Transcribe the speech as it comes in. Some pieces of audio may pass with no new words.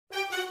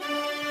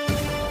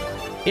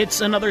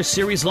It's another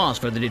series loss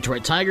for the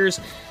Detroit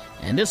Tigers,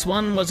 and this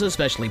one was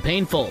especially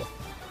painful.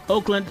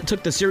 Oakland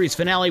took the series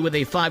finale with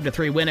a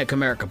 5-3 win at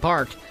Comerica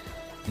Park.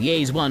 The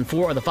A's won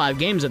 4 of the 5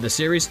 games of the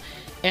series,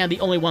 and the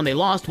only one they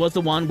lost was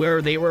the one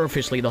where they were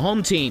officially the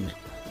home team.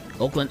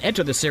 Oakland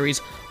entered the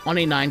series on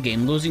a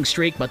 9-game losing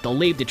streak, but they'll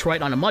leave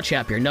Detroit on a much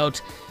happier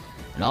note,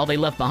 and all they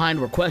left behind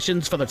were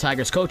questions for the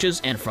Tigers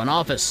coaches and front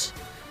office.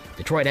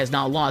 Detroit has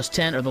now lost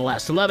 10 of the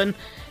last 11,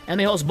 and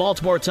they host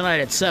Baltimore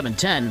tonight at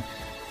 7:10.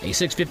 A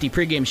 6:50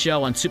 pregame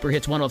show on Super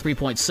Hits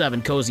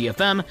 103.7 Cozy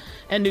FM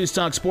and News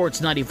Talk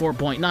Sports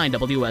 94.9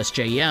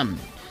 WSJM.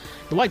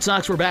 The White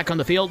Sox were back on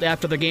the field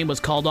after the game was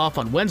called off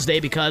on Wednesday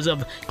because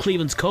of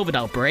Cleveland's COVID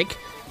outbreak.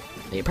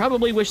 They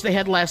probably wish they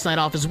had last night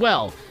off as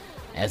well,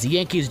 as the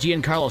Yankees'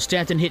 Giancarlo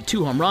Stanton hit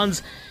 2 home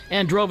runs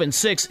and drove in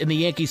 6 in the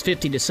Yankees'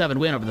 15-7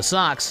 win over the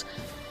Sox.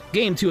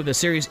 Game 2 of the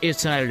series is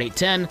tonight at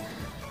 8:10.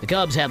 The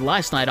Cubs had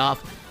last night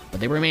off, but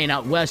they remain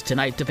out west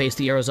tonight to face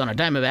the Arizona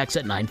Diamondbacks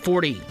at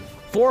 9:40.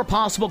 4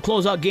 possible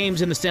closeout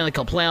games in the Stanley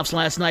Cup Playoffs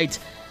last night.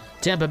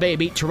 Tampa Bay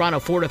beat Toronto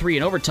 4-3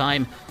 in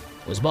overtime.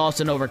 It was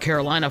Boston over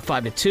Carolina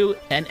 5-2,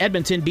 and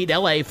Edmonton beat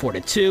LA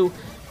 4-2.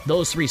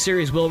 Those 3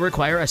 series will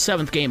require a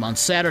 7th game on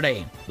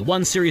Saturday. The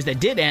one series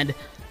that did end,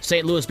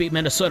 St. Louis beat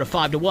Minnesota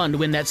 5-1 to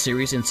win that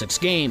series in 6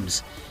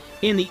 games.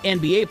 In the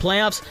NBA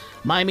playoffs,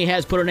 Miami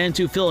has put an end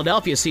to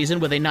Philadelphia's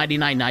season with a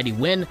 99-90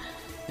 win.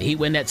 The Heat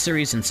win that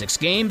series in 6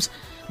 games,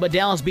 but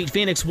Dallas beat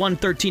Phoenix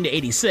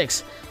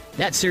 113-86.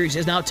 That series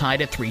is now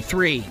tied at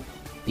 3-3.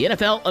 The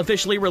NFL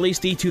officially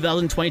released the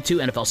 2022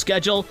 NFL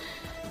schedule.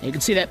 You can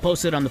see that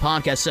posted on the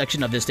podcast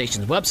section of this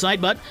station's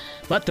website,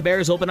 but the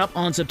Bears open up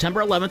on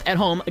September 11th at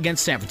home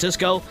against San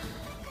Francisco.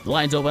 The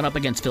Lions open up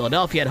against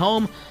Philadelphia at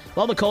home,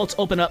 while the Colts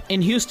open up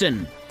in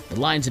Houston. The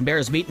Lions and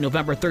Bears meet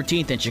November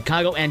 13th in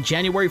Chicago and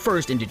January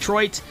 1st in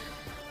Detroit.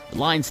 The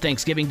Lions'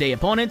 Thanksgiving Day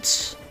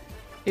opponent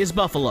is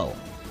Buffalo.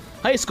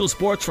 High school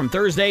sports from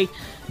Thursday.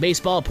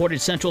 Baseball, Portage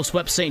Central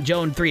swept St.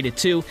 Joan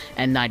 3-2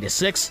 and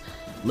 9-6.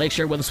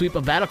 Lakeshore with a sweep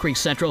of Battle Creek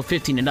Central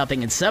 15-0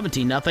 and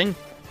 17-0.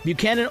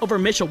 Buchanan over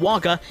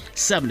Mishawaka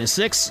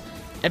 7-6.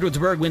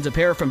 Edwardsburg wins a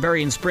pair from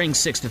Berrien Springs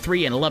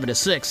 6-3 and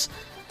 11-6.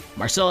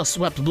 Marcellus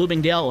swept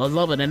Bloomingdale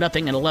 11-0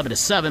 and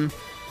 11-7.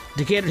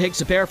 Decatur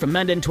takes a pair from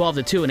Mendon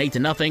 12-2 and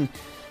 8-0.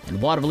 And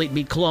Watervliet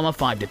beat Coloma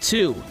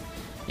 5-2.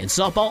 In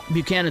softball,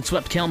 Buchanan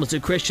swept Kalamazoo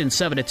Christian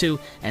 7-2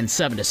 and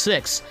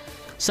 7-6.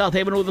 South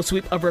Haven with a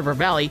sweep of River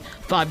Valley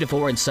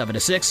 5-4 and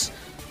 7-6.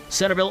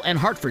 Centerville and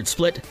Hartford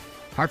split.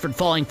 Hartford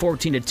falling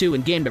 14-2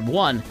 in game number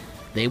 1.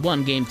 They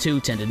won game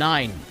 2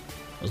 10-9. It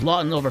was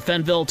Lawton over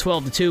Fenville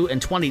 12-2 and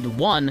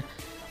 20-1.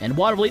 And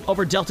Watervliet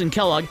over Delton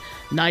Kellogg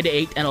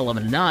 9-8 and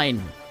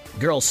 11-9.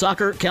 Girls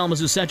soccer,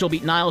 Kalamazoo Central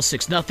beat Niles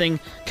 6-0.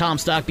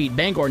 Comstock beat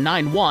Bangor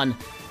 9-1.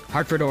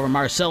 Hartford over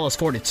Marcellus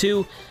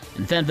 4-2.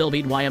 And Fenville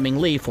beat Wyoming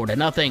Lee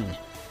 4-0.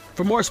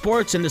 For more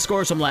sports and the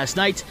scores from last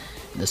night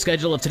and the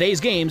schedule of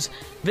today's games,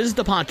 visit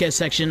the podcast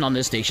section on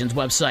this station's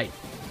website.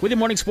 With your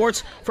morning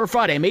sports for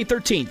Friday, May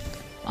 13th,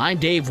 I'm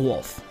Dave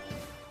Wolf.